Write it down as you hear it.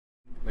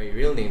My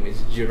real name is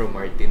Jiro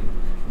Martin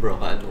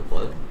Brocka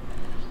Anupol.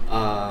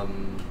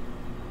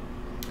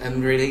 I'm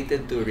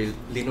related to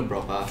Lino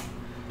Brocka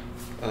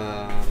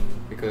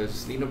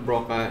because Lino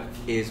Brocka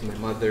is my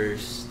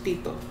mother's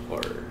tito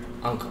or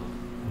uncle,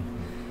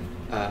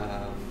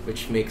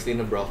 which makes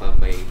Lino Brocka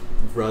my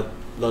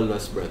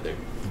lolo's brother.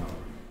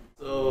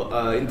 So,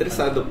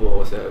 interesado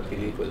po ako sa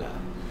pelikula.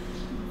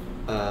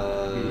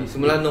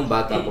 Simula nung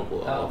bata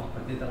po ako.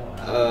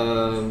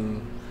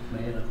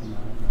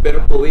 Pero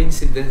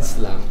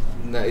coincidence lang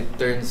na it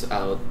turns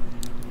out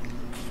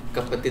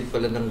kapatid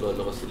pala ng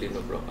lolo ko si Lino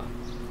Brocka.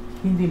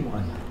 Hindi mo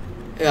alam?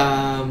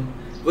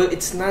 Well,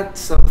 it's not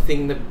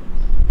something na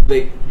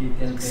like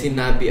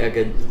sinabi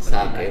agad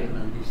sa akin.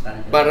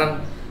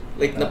 Parang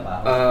like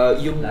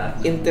yung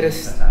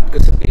interest ko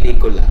sa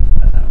pelikula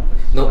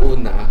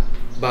noona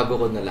bago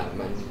ko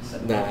nalaman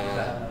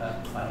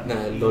na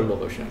lolo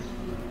ko siya.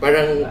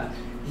 Parang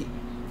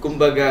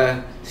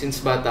kumbaga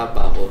since bata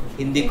pa ako,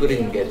 hindi ko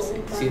rin gets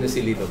sino si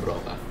Lino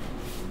Brocka.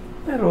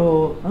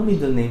 Pero ang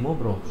middle name mo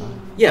Brocka.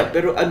 Yeah,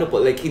 pero ano po,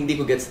 like hindi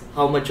ko gets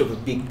how much of a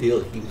big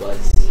deal he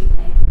was.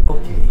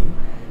 Okay.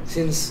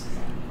 Since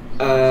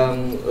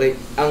like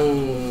ang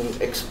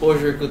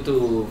exposure ko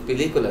to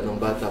pelikula nung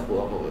bata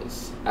po ako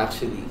was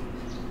actually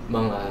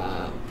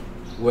mga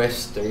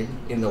western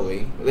in a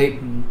way.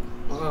 Like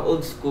mga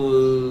old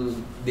school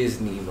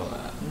Disney, mga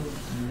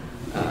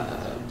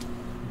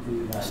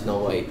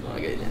Snow White, mga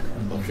ganyan.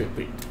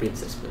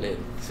 Princess pala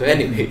yun. So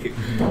anyway,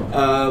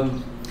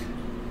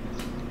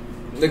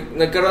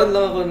 nagkaroon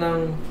lang ako ng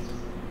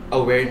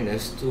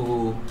awareness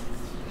to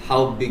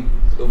how big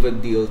of a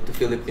deal to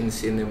Philippine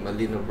cinema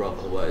Lino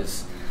Brocka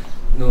was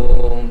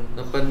nung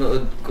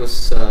napanood ko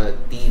sa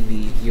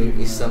TV yung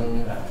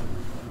isang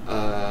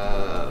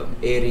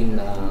airing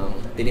ng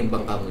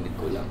Tinimbang Kangunit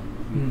Ko Lang.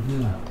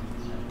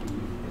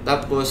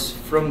 Tapos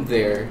from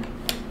there,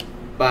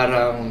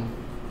 parang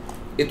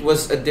it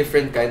was a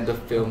different kind of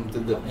film to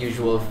the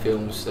usual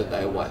films that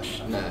I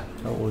watched na.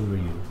 How old were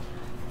you?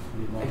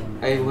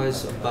 I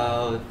was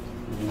about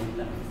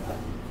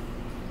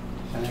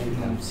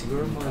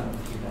siguro mga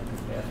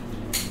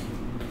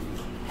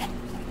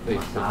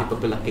hindi pa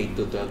pala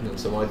K-12 nun.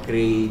 So mga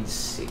grade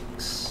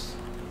 6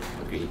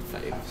 grade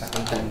 5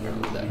 sometime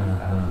around that.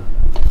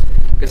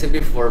 Kasi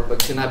before,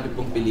 pag sinabi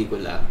pong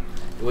pelikula,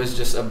 it was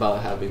just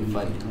about having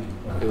fun.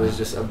 It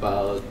was just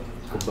about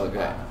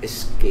kumbaga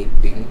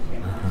escaping.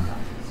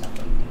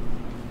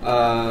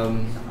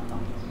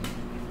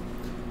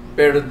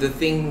 Pero the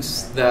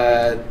things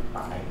that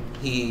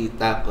he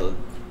tackled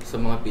sa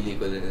mga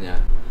pelikula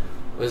niya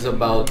was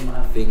about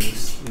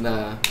things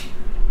na,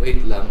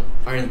 wait lang,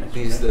 aren't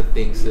these the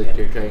things that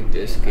you're trying to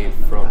escape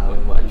from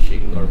when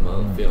watching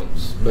normal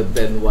films? But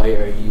then why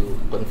are you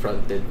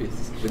confronted with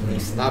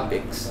these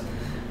topics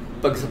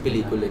pag sa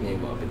pelikula niya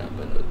yung mga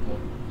pinapanood mo?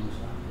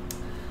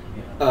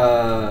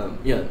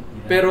 Yun.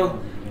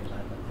 Pero,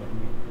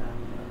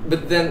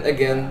 but then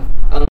again,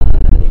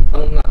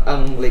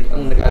 ang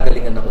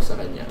nag-agalingan ako sa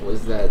kanya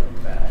was that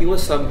he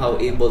was somehow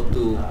able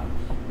to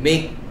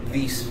make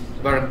these,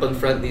 parang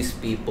confront these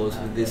people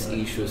with these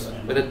issues,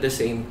 but at the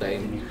same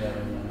time,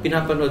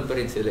 pinapanood pa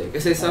rin sila.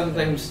 Kasi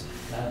sometimes,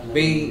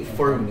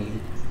 for me,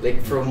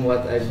 like from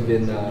what I've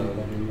been,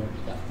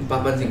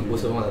 papansin ko po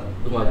sa mga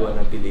gumagawa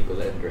ng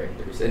pelikula and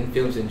directors and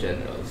films in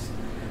general,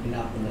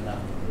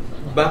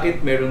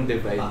 bakit merong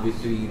divide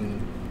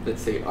between,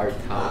 let's say, art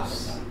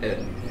house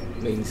and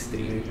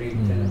mainstream?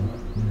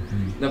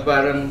 Na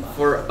parang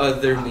for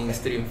other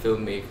mainstream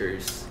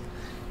filmmakers,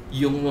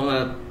 yung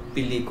mga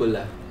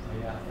pelikula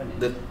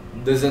that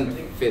doesn't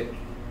fit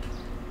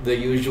the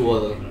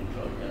usual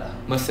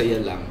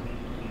masaya lang,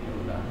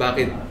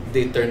 bakit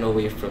they turn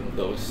away from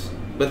those?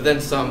 But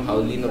then somehow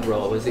Lino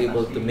Brocka was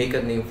able to make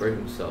a name for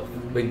himself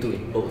by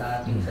doing both.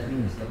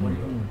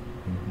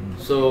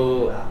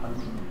 So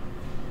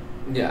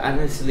yeah,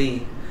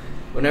 honestly,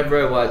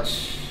 whenever I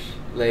watch,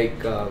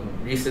 like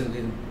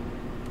recently,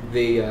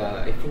 they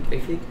I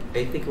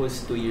think it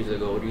was 2 years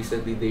ago.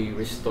 Recently, they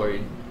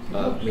restored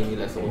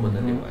Benilde sa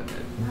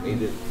Liwanag.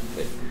 Made it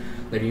like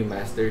na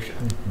remaster siya.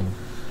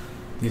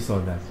 You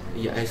saw that?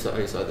 Yeah, I saw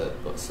that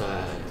po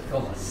sa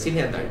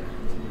Cineatar,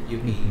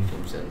 UP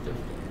Film Center.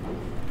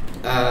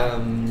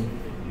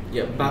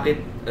 Yeah,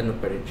 bakit ano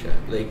pa rin siya?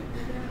 Like,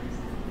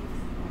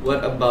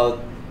 what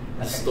about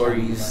the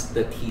stories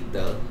that he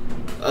tell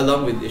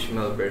along with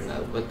Ishmael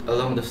Bernal, but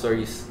along the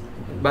stories,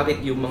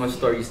 bakit yung mga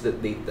stories that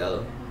they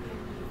tell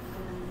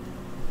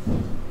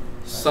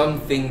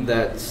something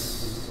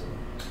that's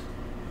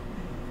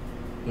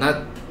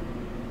not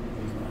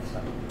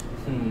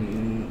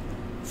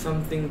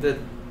something that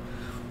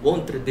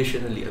won't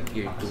traditionally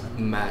appear to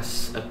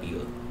mass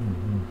appeal,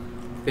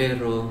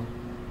 pero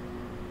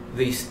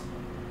they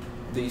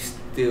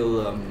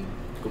still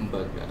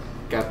kumbaga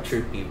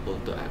capture people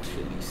to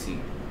actually see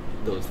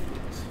those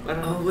things.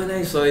 Parang when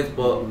I saw it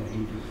po,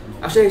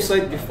 actually I saw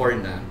it before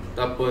na,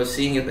 tapos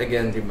seeing it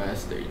again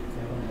remastered,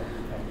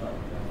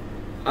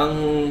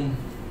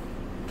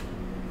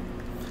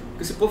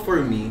 kasi po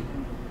for me,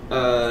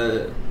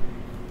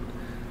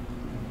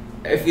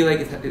 I feel like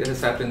it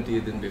has happened to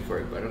you din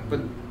before. Parang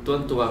pag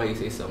tuwan-tuwa kayo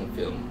sa isang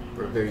film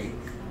or very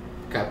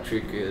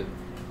captured kayo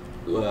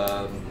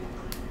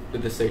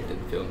with a certain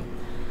film.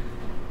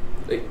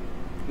 Like,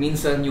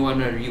 minsan you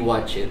wanna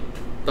rewatch it.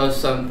 Tapos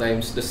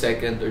sometimes the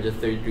second or the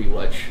third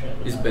rewatch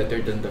is better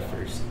than the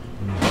first.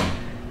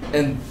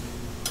 And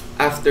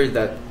after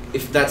that,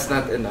 if that's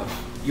not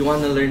enough, you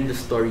wanna learn the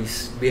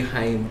stories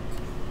behind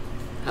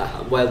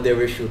while they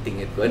were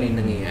shooting it, kung ano yung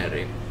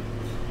nangyayari.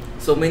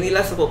 So, Manila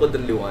sa Kokoy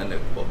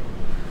Liwanag po.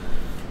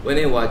 When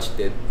I watched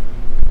it,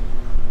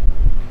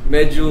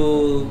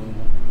 medyo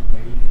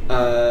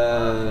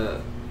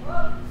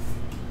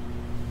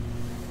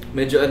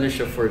ano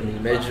siya for me,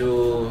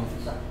 medyo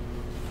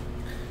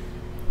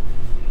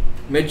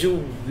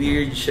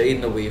weird siya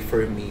in a way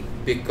for me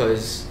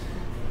because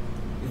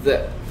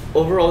the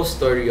overall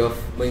story of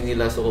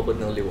Manila sa Kokoy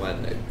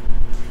Liwanag,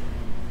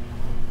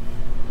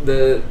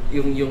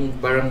 yung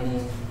parang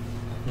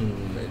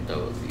ano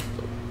tawag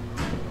dito,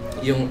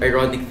 yung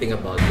ironic thing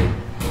about it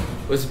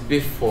was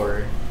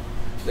before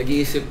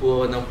nag-iisip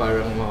po ako ng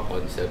parang mga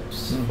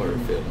concepts for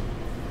film.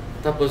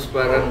 Tapos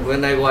parang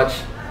when I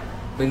watched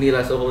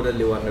Manila sa Kokoy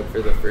Liwanag for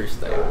the first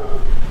time,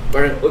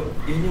 parang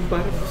yun yung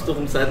parang gusto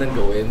kong sanang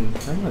gawin.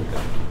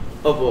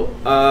 Opo.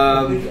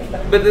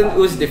 But then it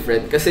was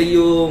different kasi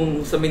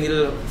yung sa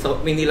Manila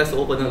sa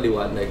Kokoy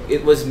Liwanag,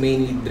 it was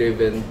mainly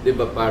driven, 'di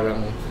ba,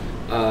 parang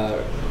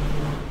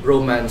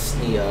romance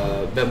ni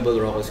Bemble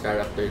Rocco's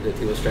character that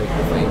he was trying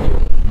to find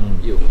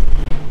yung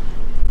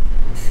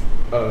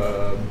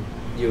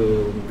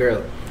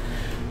girl.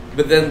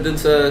 But then dun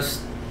sa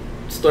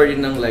story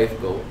ng life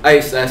ko,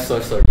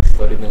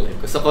 story ng life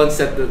ko, sa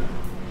concept that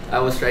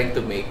I was trying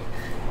to make,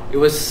 it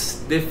was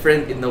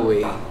different in a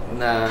way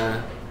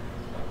na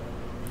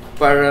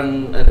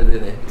parang ano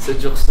din it's a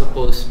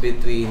juxtapose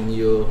between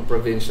yung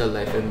provincial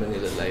life and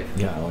Manila life.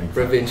 Yeah, exactly.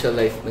 Provincial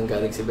life nang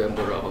galing si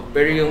Bemble Rocco.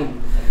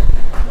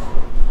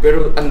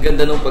 Pero ang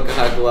ganda ng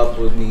pagkakagawa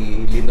po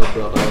ni Lino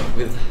Brocka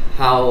with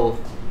how,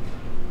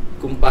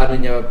 kung paano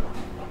niya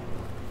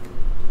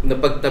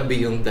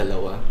napagtabi yung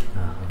dalawa.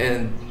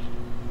 And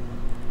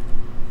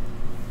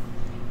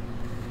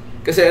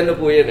kasi ano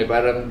po yan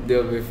parang di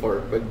ba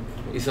before, pag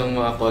isang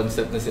mga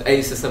concept na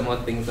isa sa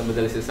mga things na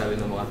madalas sinasabi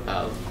ng mga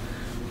tao,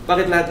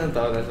 bakit lahat ng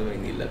tao nasa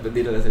Manila, but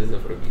di na lang sila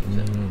sa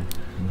probinsya?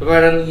 So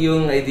parang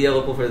yung idea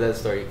ko po for that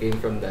story came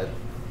from that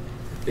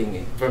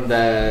thing from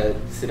that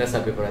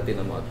sinasabi pa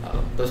natin ng mga tao.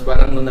 Tapos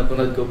parang nung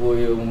napanood ko po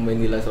yung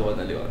Manila sa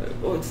Kokoy Liwanag,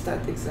 it's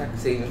that exact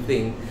same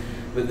thing,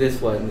 but this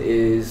one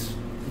is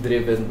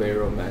driven by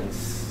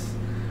romance.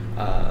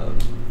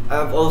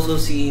 I've also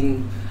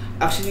seen,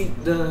 actually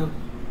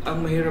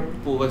ang mahirap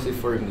po kasi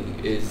for me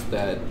is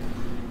that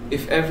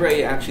if ever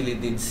I actually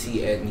did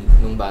see any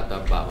nung bata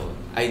pa ako,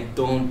 I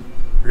don't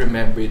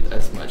remember it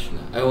as much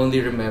na. I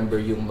only remember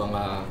yung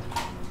mga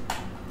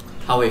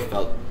how I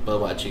felt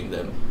while watching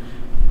them.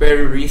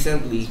 Pero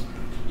recently,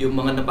 yung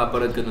mga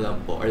napapanood ko na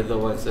lang po are the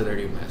ones that are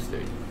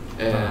remastered.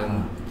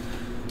 And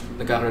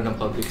nagkakaroon ng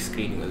public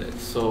screening ulit.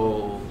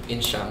 So,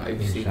 Insyang,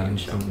 I've seen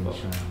Insyang po.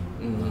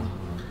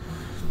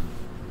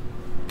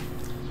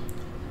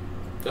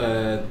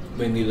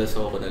 Manila sa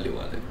Kokoy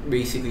Liwanag.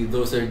 Basically,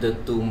 those are the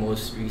two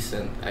most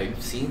recent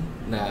I've seen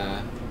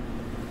na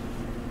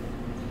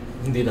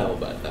hindi na ako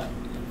bata.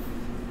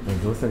 And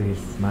those are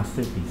his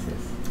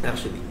masterpieces.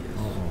 Actually, yes.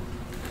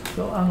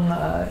 So,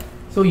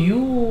 so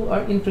you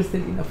are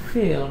interested in a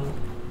film,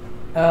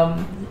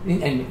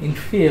 in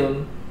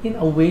film, in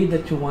a way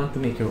that you want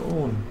to make your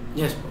own.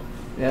 Yes po.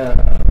 Yeah.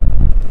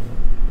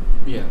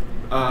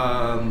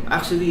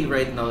 Actually,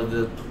 right now,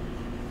 the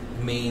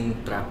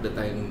main track that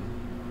I'm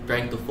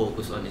trying to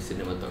focus on is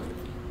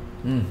cinematography.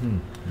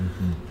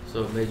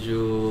 So,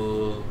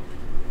 medyo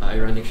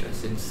ironic siya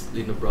since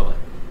Lino Brocka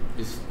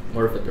is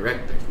more of a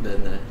director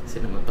than a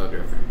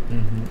cinematographer.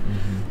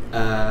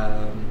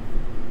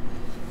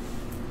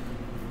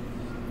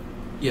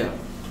 Yeah,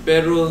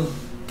 pero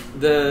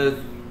the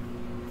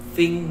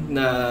thing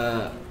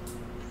na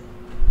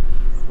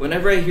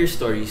whenever I hear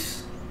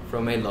stories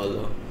from my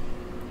lolo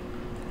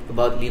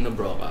about Lino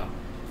Brocka,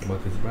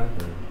 about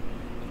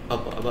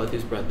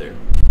his brother,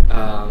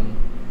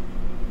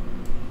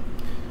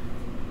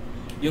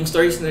 yung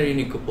stories na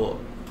narinig ko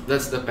po,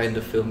 that's the kind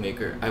of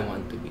filmmaker I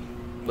want to be.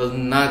 Well,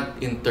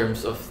 not in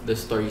terms of the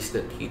stories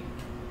that he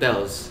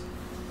tells,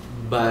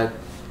 but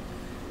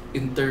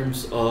in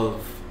terms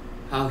of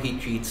how he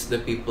treats the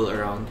people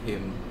around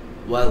him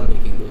while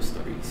making those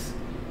stories.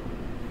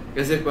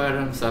 Kasi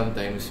parang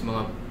sometimes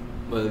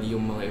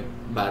yung mga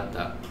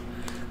bata,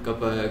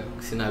 kapag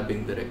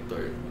sinabing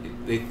director,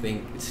 they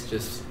think it's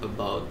just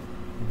about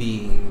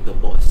being the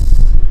boss.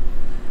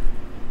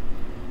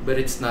 But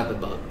it's not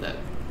about that.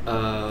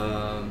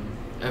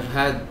 I've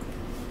had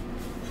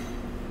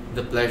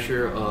the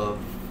pleasure of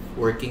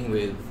working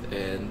with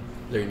and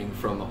learning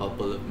from a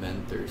couple of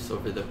mentors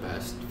over the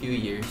past few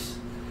years.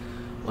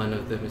 One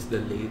of them is the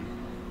late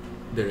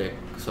Direk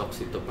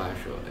Soxy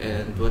Topacio,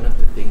 and one of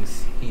the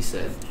things he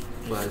said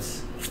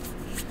was,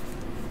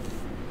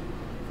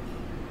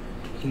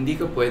 hindi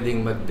ka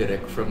pwedeng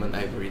mag-direct from an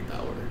ivory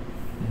tower.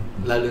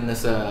 lalo na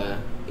sa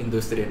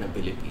industriya ng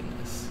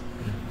Pilipinas.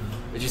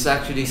 Which is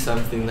actually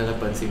something na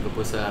napansin ko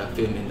po sa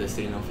film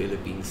industry ng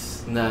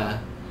Philippines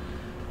na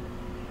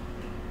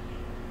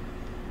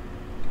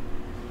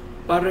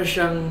para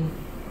siyang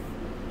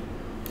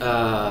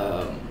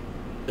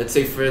let's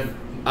say for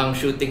ang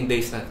shooting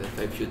days natin,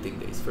 5 shooting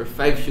days. For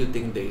 5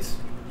 shooting days,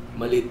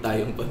 maliit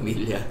tayong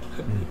pamilya.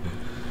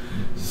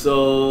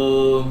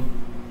 So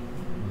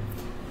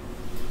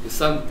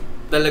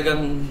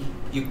talagang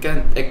you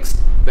can't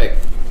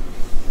expect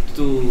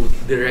to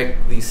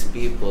direct these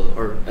people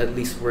or at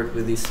least work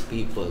with these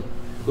people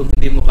kung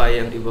hindi mo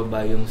kayang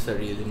ibaba yung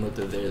sarili mo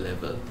to their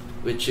level,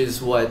 which is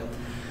what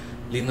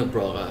Lino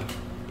Brocka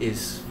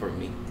is for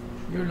me.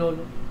 Your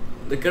lolo?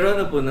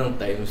 Nagkaroon na po ng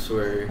times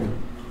where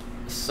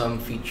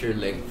some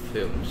feature-length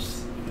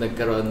films,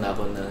 nagkaroon na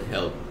ako ng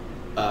help.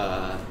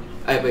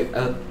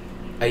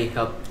 I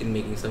helped in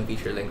making some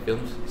feature-length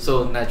films.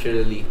 So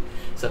naturally,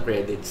 sa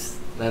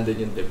credits, nandun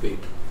yung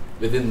debate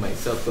within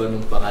myself kung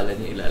anong pangalan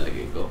niya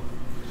ilalagay ko.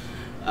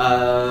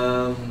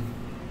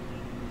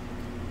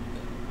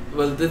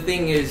 Well, the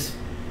thing is,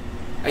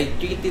 I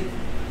treat it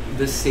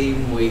the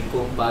same way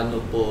kung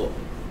paano po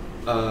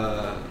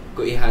ko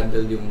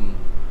i-handle yung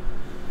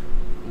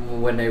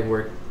when I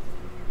work,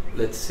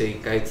 let's say,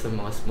 kahit sa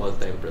mga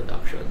small-time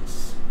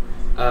productions.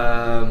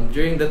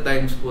 During the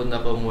times po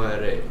na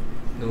kumwari,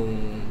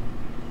 nung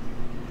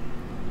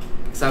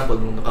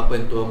example, nung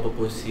nakakwentuhan ko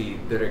po si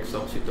Direk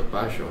Soxy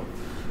Topacio,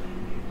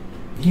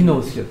 he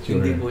knows that you're...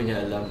 Hindi po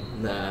niya alam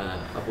na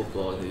apo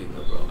po ako ni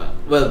Lino Brocka.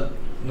 Well,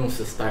 nung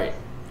sa start.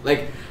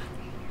 Like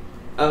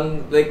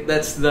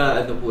that's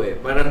the, ano po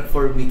parang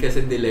for me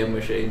kasi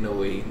dilemma siya in a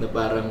way, na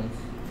parang,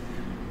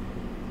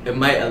 am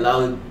I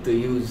allowed to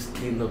use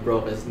Lino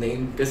Brocka's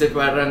name? Kasi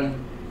parang,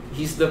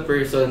 he's the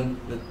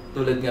person, that,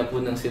 tulad nga po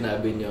ng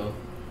sinabi nyo,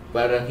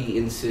 parang he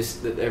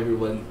insists that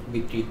everyone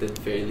be treated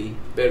fairly.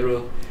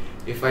 Pero,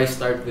 if I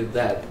start with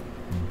that,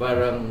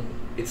 parang,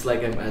 it's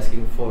like I'm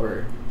asking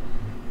for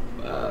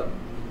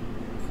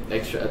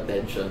extra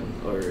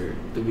attention or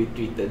to be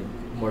treated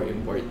more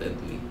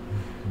importantly.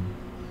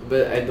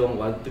 But I don't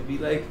want to be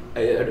like,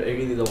 I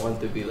really don't want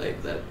to be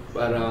like that.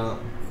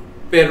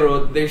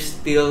 Pero there's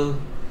still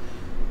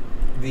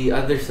the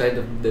other side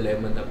of the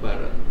dilemma na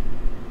parang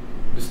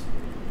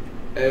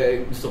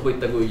gusto ko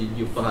itaguin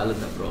yung pangalan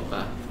na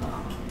Brocka.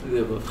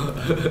 Di ba?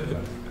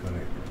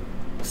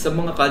 Sa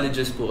mga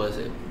colleges po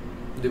kasi,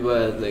 di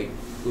ba, like,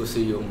 uso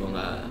yung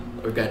mga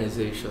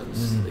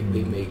organizations, like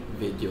they make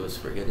videos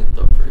for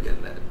ganito, for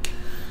ganyan.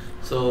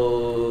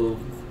 So,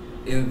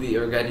 in the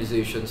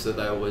organizations that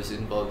I was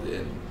involved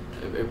in,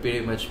 I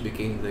pretty much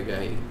became the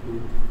guy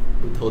who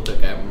would hold the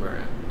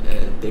camera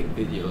and take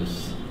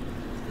videos.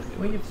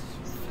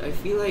 I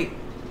feel like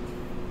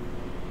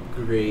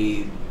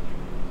grade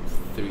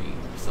 3,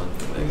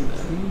 something like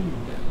that.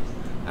 Yeah.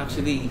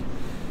 Actually,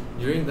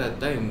 during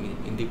that time,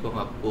 hindi pa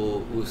nga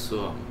po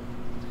uso ang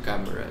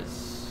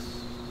cameras.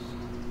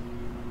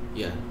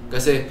 Yeah.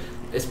 Kasi,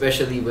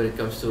 especially when it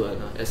comes to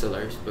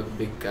SLRs, pag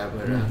big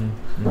camera,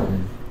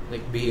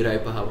 like bihira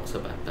pa hawak sa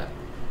bata.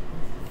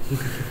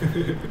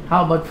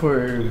 How about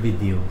for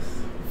videos?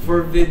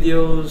 For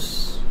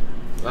videos,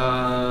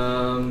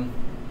 ano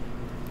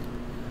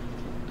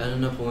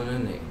na po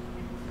nun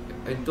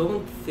I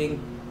don't think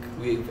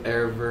we've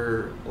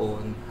ever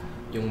owned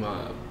yung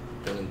mga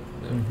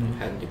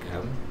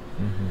handycam.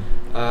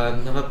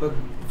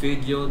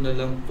 Nakapag-video na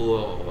lang po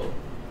ako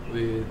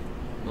with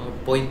mga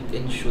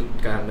point-and-shoot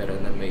camera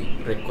na may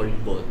record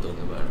button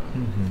na parang,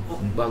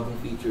 bagong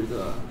feature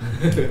to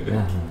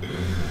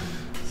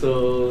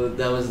So,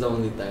 that was the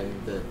only time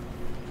that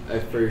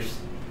I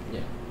first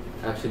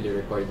actually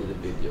recorded a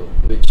video,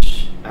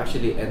 which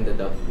actually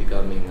ended up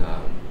becoming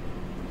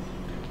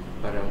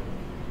parang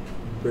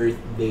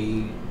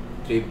birthday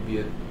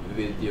tribute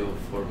video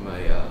for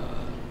my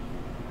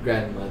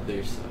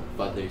grandmother's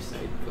father's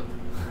side ko.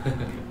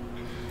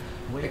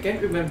 I can't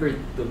remember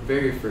the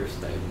very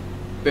first time,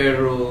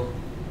 pero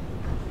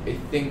I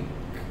think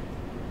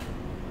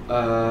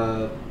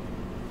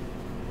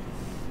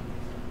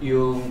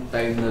yung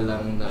time na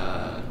lang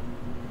na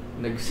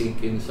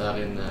nag-sink in sa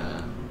akin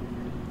na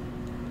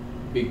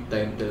big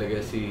time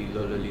talaga si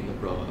Lolo Lino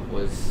Brocka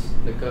was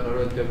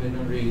nagkakaroon kami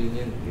ng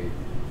reunion and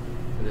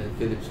then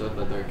Philip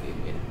Salvador came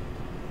in.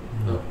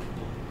 Oh,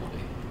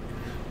 okay.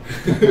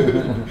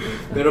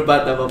 Pero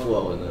bata pa po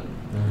ako nun.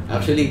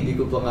 Actually, hindi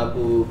ko pa nga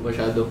po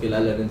masyadong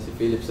kilala nun si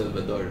Philip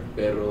Salvador,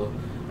 pero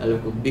alam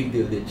ko big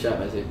deal din siya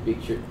kasi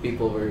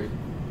people were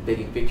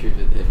taking pictures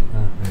with him.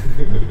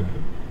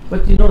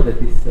 But you know that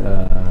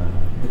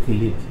that he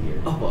lives here.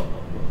 Opo.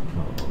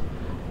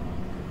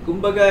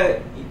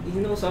 Kumbaga,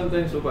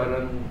 sometimes so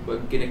parang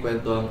pag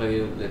kinikwentuhan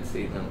kayo, let's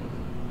say,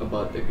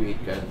 about a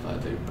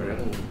great-grandfather,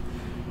 parang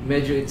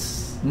medyo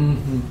it's,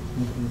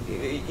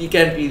 you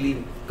can't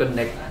really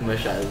connect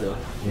masyado.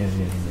 Yeah.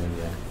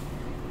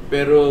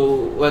 Pero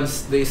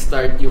once they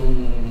start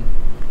yung,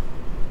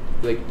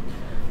 like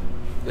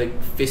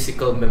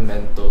physical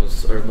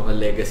mementos or mga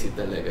legacy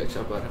talaga,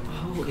 siya parang,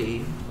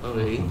 okay.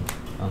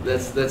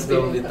 That's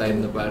the only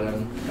time na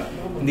parang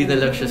hindi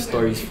na lang siya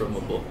stories from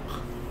a book.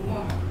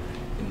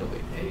 In a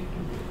way.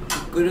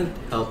 Couldn't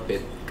help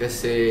it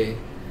kasi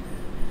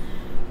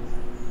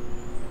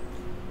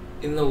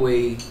in a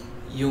way,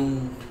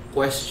 yung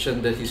question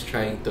that he's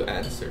trying to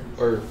answer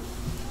or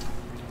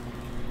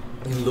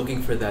in looking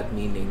for that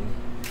meaning,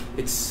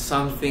 it's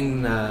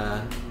something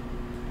na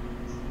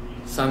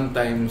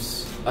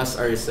sometimes us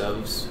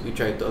ourselves, we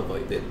try to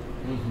avoid it.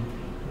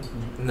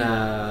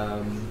 Na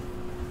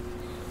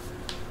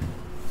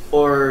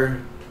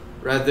or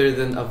rather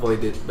than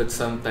avoid it, but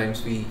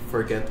sometimes we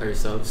forget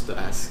ourselves to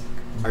ask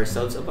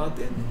ourselves about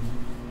it.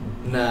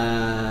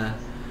 Na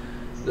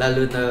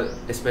lalo na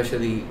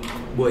especially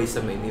buhay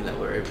sa Manila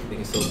where everything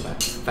is so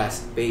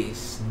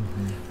fast-paced.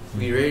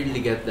 We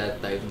rarely get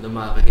that time na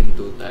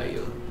makakahinto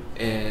tayo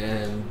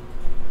and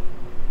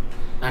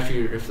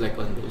actually reflect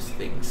on those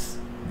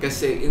things.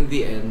 Kasi in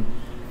the end,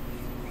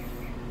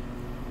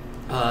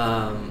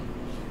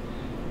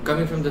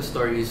 coming from the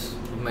stories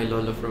of my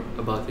lolo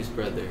about his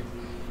brother,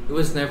 he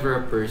was never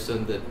a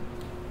person that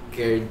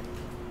cared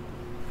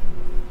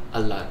a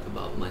lot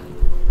about money.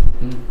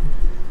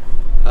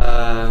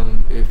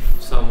 If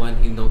someone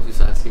he knows is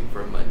asking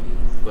for money,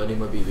 kung ano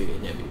yung mabibigay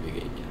niya,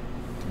 bibigay niya.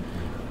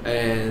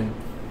 And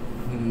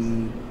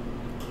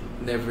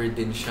never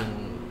din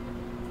siyang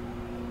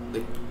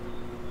like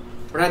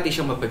parati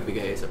siyang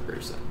mapagbigay as a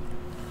person.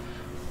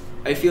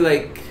 I feel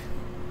like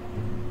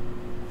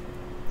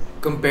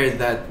compare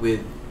that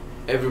with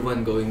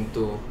everyone going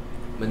to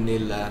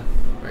Manila,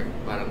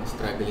 parang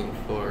struggling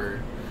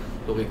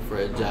looking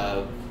for a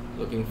job,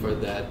 looking for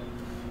that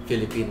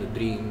Filipino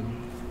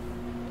dream.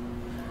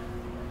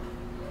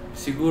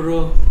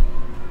 Siguro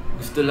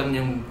gusto lang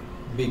niyang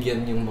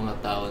bigyan yung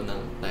mga tao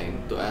ng time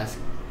to ask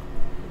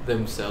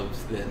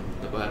themselves then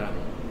na parang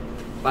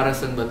para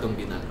saan ba itong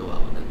ginagawa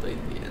ko na to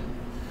in the end,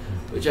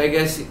 which I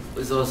guess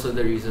is also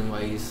the reason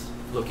why he's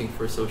looking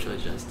for social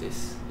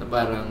justice, na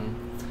parang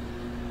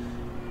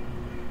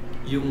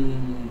yung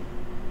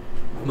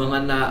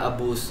mga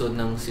naabuso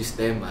ng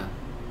sistema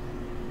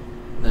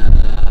na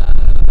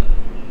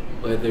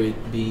whether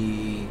it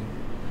be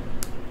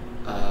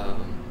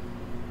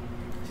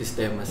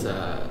sistema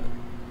sa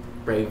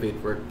private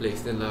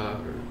workplace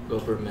nila or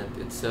government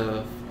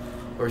itself,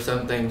 or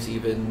sometimes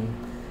even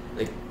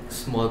like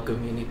small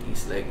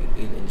communities like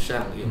in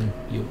Siang,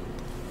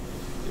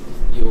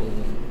 yung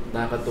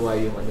nakakatuwa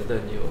yung ano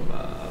doon, yung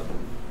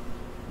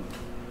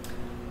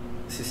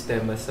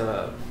sistema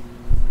sa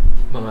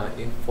mga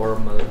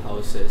informal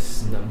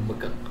houses na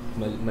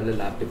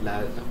malalapit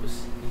lahat,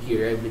 tapos you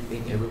hear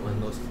everything, everyone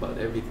knows about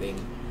everything,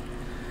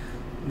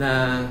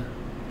 na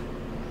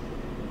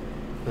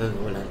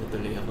wala na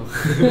tuloy ako.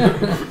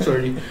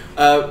 Sorry.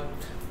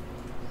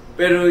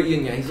 Pero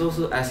yun nga, he's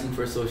also asking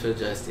for social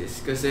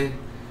justice kasi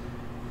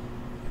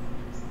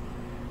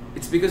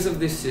it's because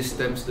of these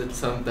systems that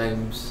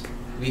sometimes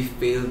we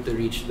fail to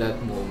reach that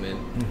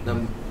moment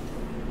na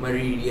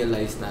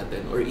ma-realize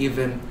natin or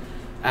even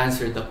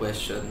answer the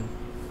question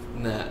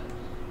na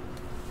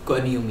kung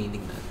ano yung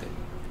meaning natin.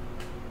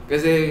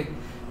 Kasi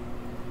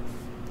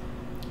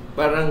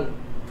parang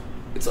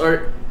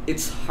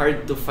it's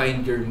hard to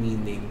find your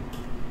meaning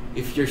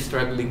if you're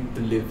struggling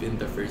to live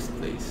in the first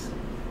place.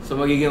 So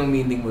magiging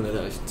meaning mo na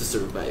lang is to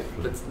survive.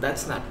 But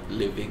that's not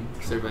living.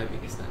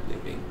 Surviving is not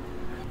living.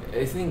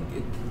 I think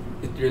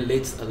it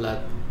relates a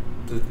lot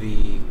to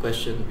the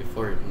question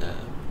before na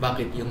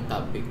bakit yung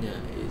topic niya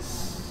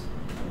is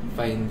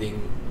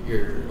finding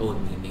your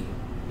own meaning.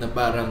 Na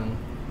parang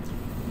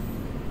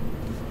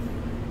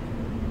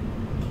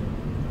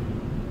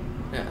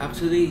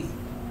actually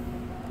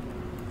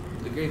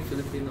the great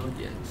Filipino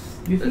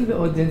audience. Do you think the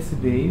audience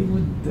today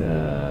would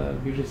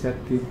be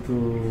receptive to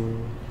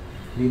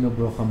Lino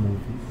Brocka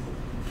movies?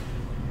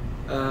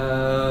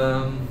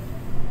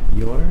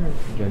 Your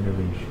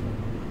generation.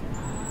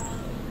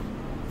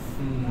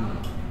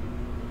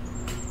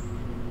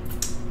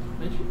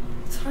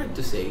 It's hard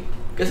to say.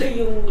 Kasi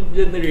yung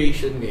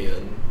generation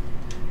ngayon,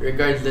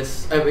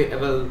 regardless,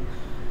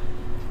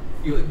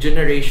 yung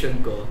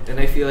generation ko, and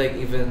I feel like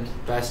even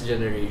past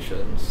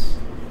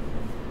generations,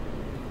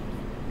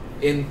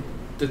 in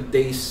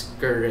today's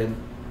current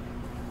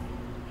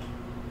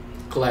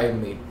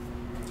climate,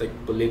 like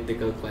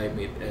political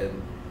climate and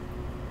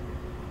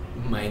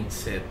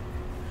mindset,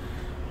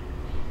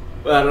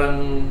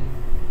 parang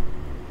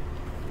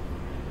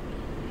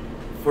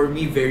for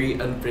me very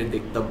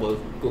unpredictable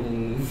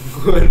kung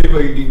ano yung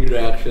magiging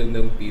reaction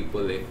ng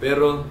people eh.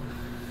 Pero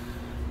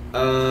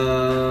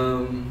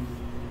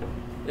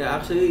yeah,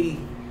 actually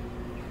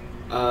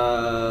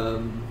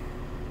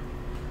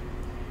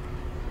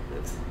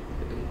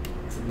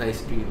it's a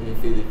nice dream yung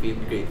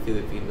great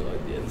Filipino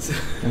audience.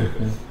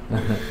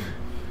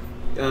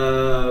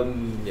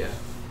 Yeah.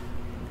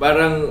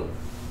 Parang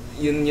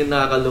yun yung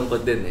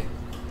nakakalungkot din eh.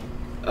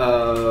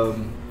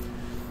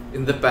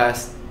 In the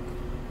past,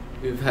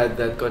 we've had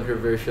that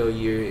controversial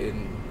year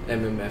in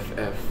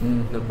MMFF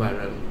na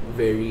parang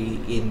very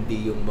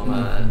indie yung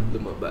mga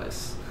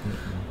lumabas.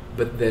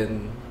 But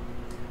then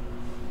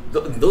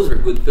those were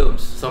good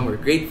films. Some were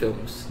great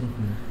films.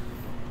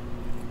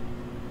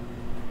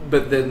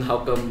 But then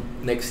how come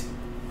next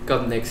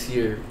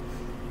year,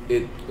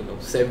 it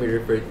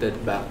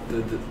semi-reverted back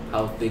to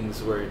how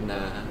things were,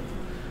 na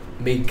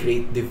may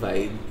great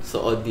divide sa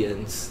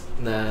audience,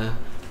 na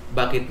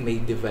bakit may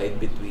divide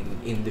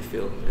between indie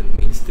film and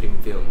mainstream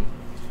film,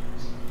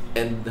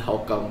 and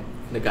how come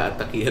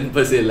nag-aatakihan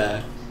pa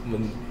sila,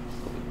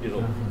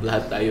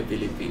 lahat tayo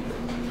Pilipino.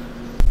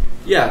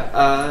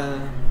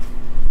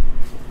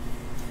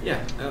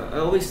 I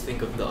always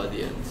think of the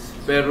audience,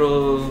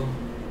 pero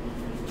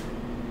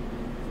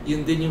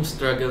yun din yung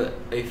struggle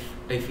I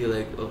feel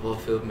like of all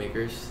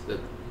filmmakers, that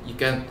you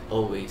can't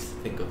always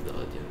think of the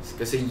audience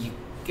kasi you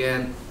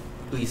can't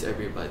please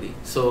everybody.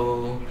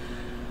 So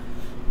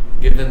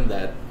given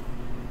that,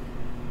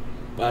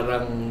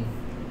 parang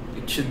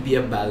it should be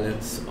a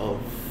balance of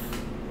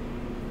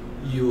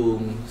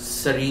yung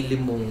sarili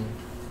mong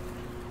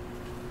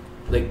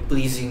like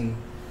pleasing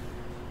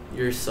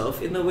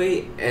yourself in a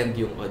way and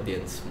yung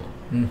audience mo.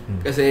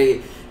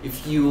 Kasi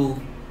if you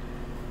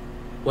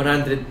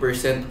 100%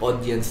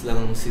 audience lang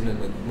ang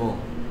sinunod mo,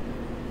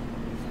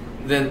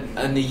 then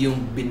ano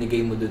yung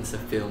binigay mo dun sa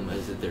film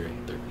as a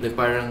director? Like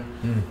parang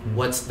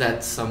what's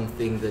that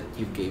something that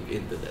you gave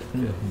into that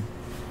film?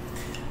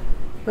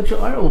 But you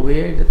are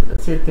aware that at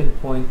a certain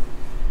point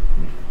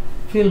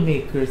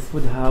filmmakers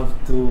would have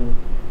to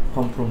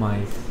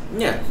compromise.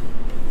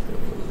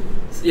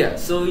 Yeah,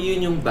 so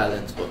yun yung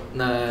balance po,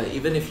 na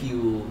even if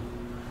you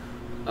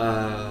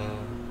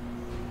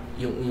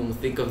yung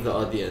think of the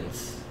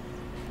audience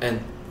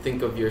and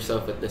think of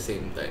yourself at the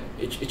same time,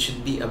 it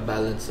should be a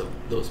balance of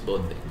those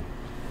both things.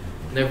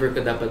 Never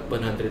ka dapat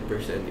 100%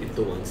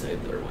 into one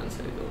side or one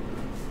side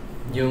only.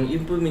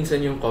 Yun po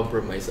minsan yung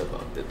compromise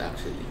about it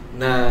actually,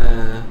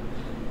 na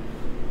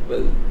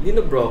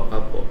Lino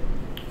Brocka po,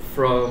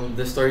 from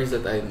the stories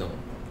that I know,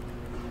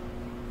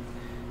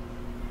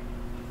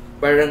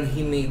 parang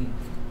he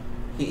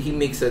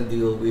makes a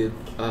deal with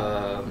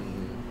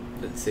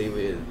let's say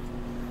with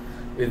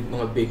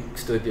mga big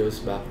studios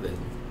back then,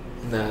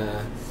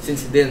 na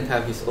since he didn't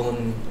have his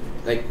own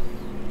like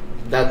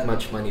that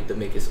much money to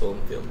make his own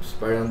films,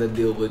 parang the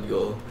deal would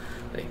go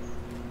like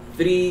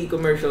 3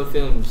 commercial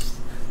films,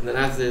 and then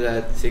after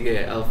that,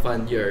 sige, I'll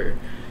fund your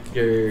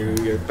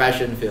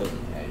passion film.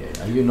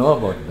 You know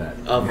about that.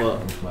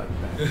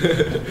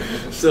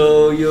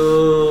 So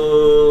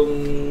yung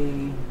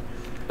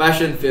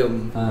passion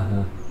film,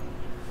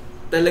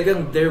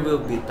 talagang there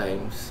will be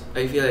times,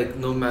 I feel like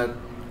no matter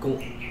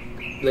kung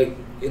like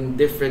in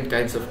different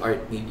kinds of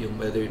art medium,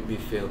 whether it be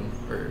film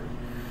or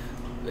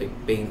like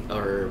paint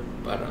or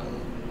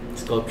parang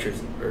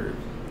sculptures or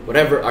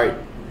whatever art,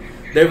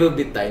 there will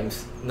be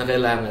times na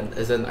kailangan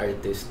as an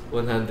artist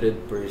 100%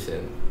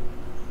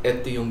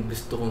 eto yung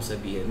gusto kong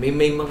sabihin. May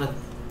mga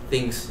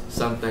things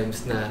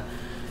sometimes na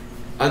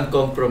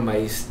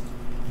uncompromised,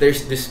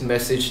 there's this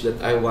message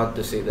that I want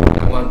to say, that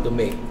I want to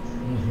make,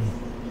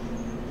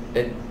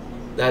 and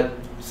that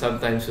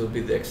sometimes will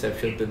be the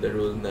exception to the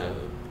rule, na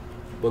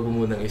wag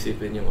mo munang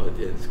isipin yung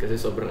audience kasi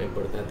sobrang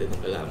importante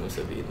ng kailangan mong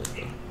sabihin na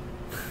to.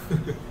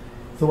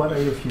 So what are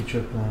your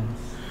future plans?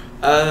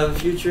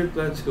 Future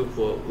plans ko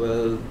po,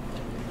 well,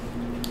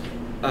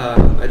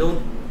 I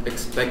don't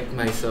expect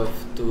myself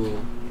to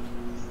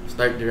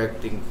start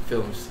directing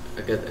films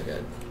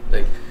agad-agad.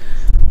 Like,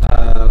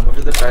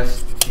 over the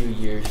past few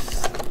years,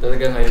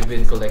 talagang I've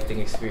been collecting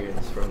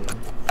experience from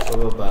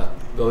pababa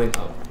going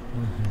up.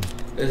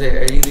 Kasi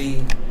I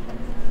really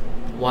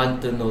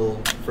want to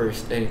know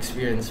first and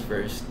experience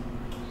first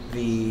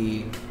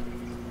the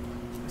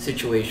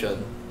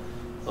situation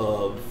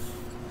of,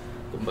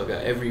 kumbaga,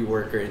 every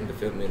worker in the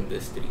film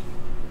industry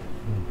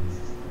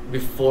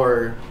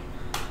before,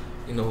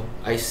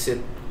 I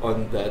sit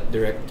on that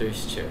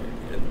director's chair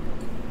and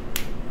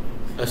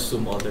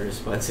assume all the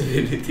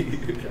responsibility.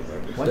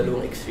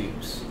 Dalawang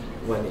extremes.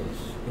 One is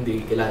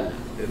hindi kilala,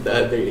 and the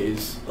other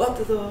is what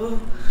ito?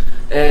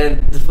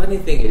 And the funny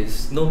thing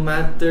is, no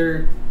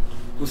matter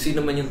kung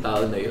sino man yung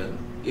tao na yun,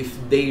 if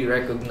they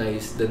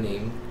recognize the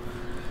name,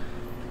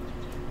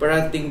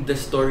 parating the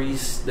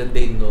stories that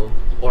they know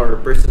or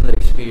personal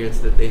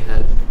experience that they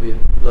had with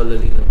Lola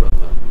Lino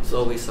Brocka, it's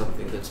always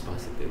something that's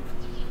positive.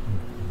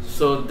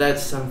 So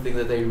that's something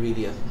that I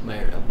really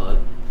admire about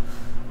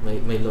my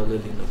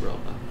Lola Lino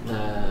Brocka, na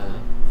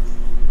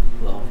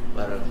wow,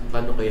 parang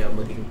paano kaya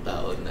maging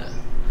tao na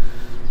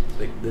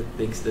like the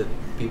things that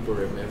people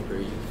remember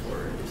you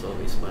for is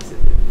always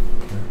positive.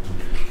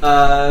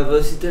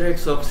 Well, si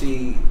Direk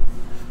Soxy,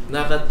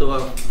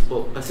 nakatuwa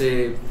po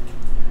kasi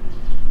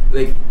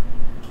like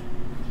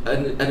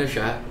ano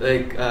siya,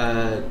 like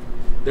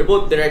they're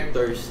both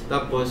directors,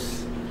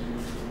 tapos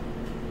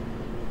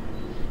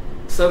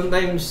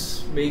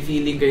sometimes may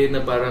feeling kayo na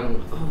parang,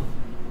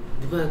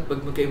 di ba pag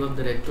magkaibang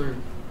director,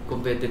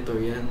 competitor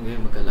yan,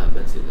 ngayon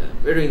magkalaban sila.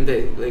 Pero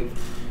hindi, like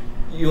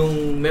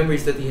yung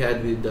memories that he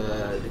had with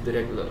the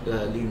direct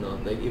Lino,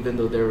 like even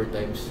though there were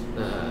times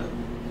na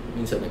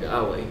minsan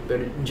nag-aaway,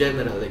 pero in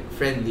general, like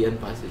friendly and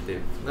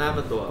positive,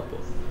 nakakatuwa po.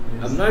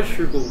 I'm not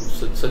sure kung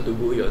sa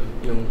dugo yun,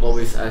 yung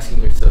always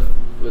asking yourself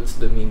what's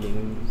the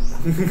meaning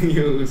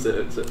yung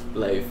sa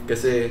life.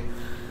 Kasi,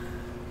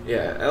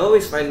 yeah, I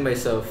always find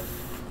myself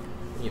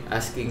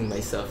asking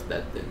myself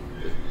that then.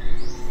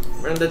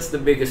 And that's the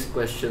biggest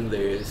question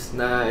there is,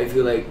 na I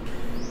feel like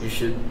you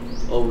should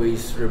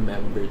always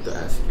remember to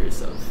ask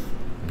yourself.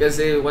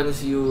 Kasi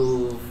once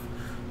you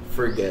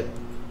forget,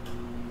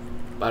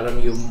 parang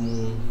yung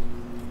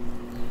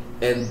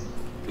and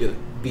you'll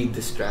be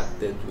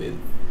distracted with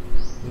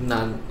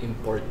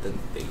non-important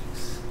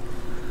things.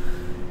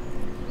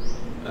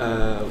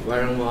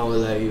 Parang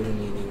mawawala yung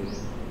meaning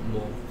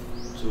mo.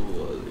 So,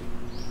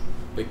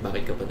 wait,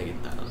 bakit ka pa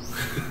naging tao?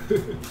 I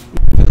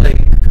feel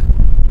like,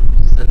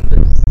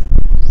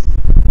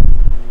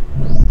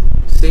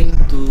 same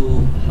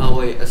to how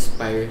I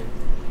aspire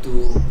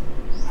to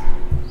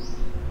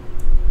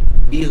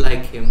be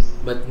like him,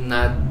 but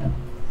not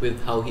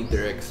with how he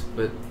directs,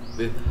 but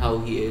with how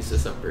he is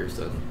as a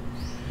person.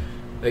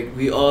 Like,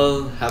 we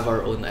all have our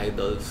own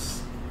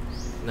idols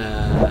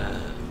na,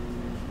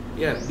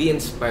 yeah, be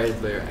inspired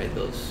by your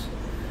idols,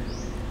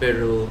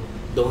 pero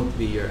don't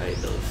be your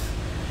idols.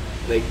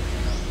 Like,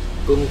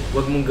 kung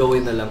wag mong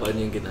gawin na lang kung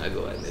ano yung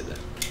ginagawa nila.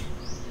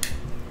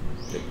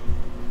 Like,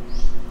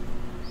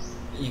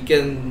 you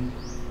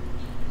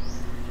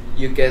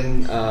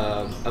can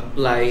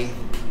apply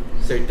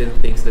certain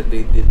things that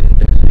they did in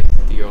their life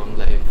to your own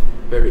life,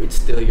 pero it's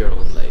still your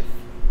own life.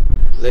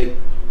 Like,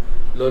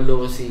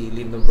 lolo ko si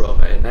Lino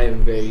Brocka, and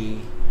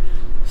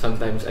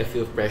sometimes I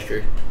feel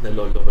pressure na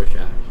lolo ko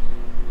siya.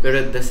 Pero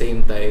at the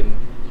same time,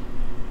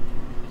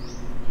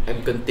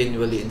 I'm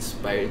continually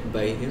inspired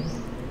by him.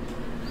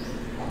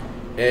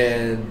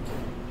 And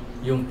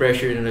yung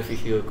pressure na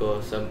nafe-feel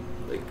ko,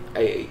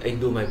 I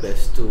do my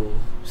best to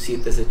see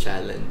it as a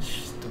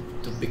challenge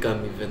to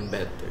become even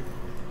better.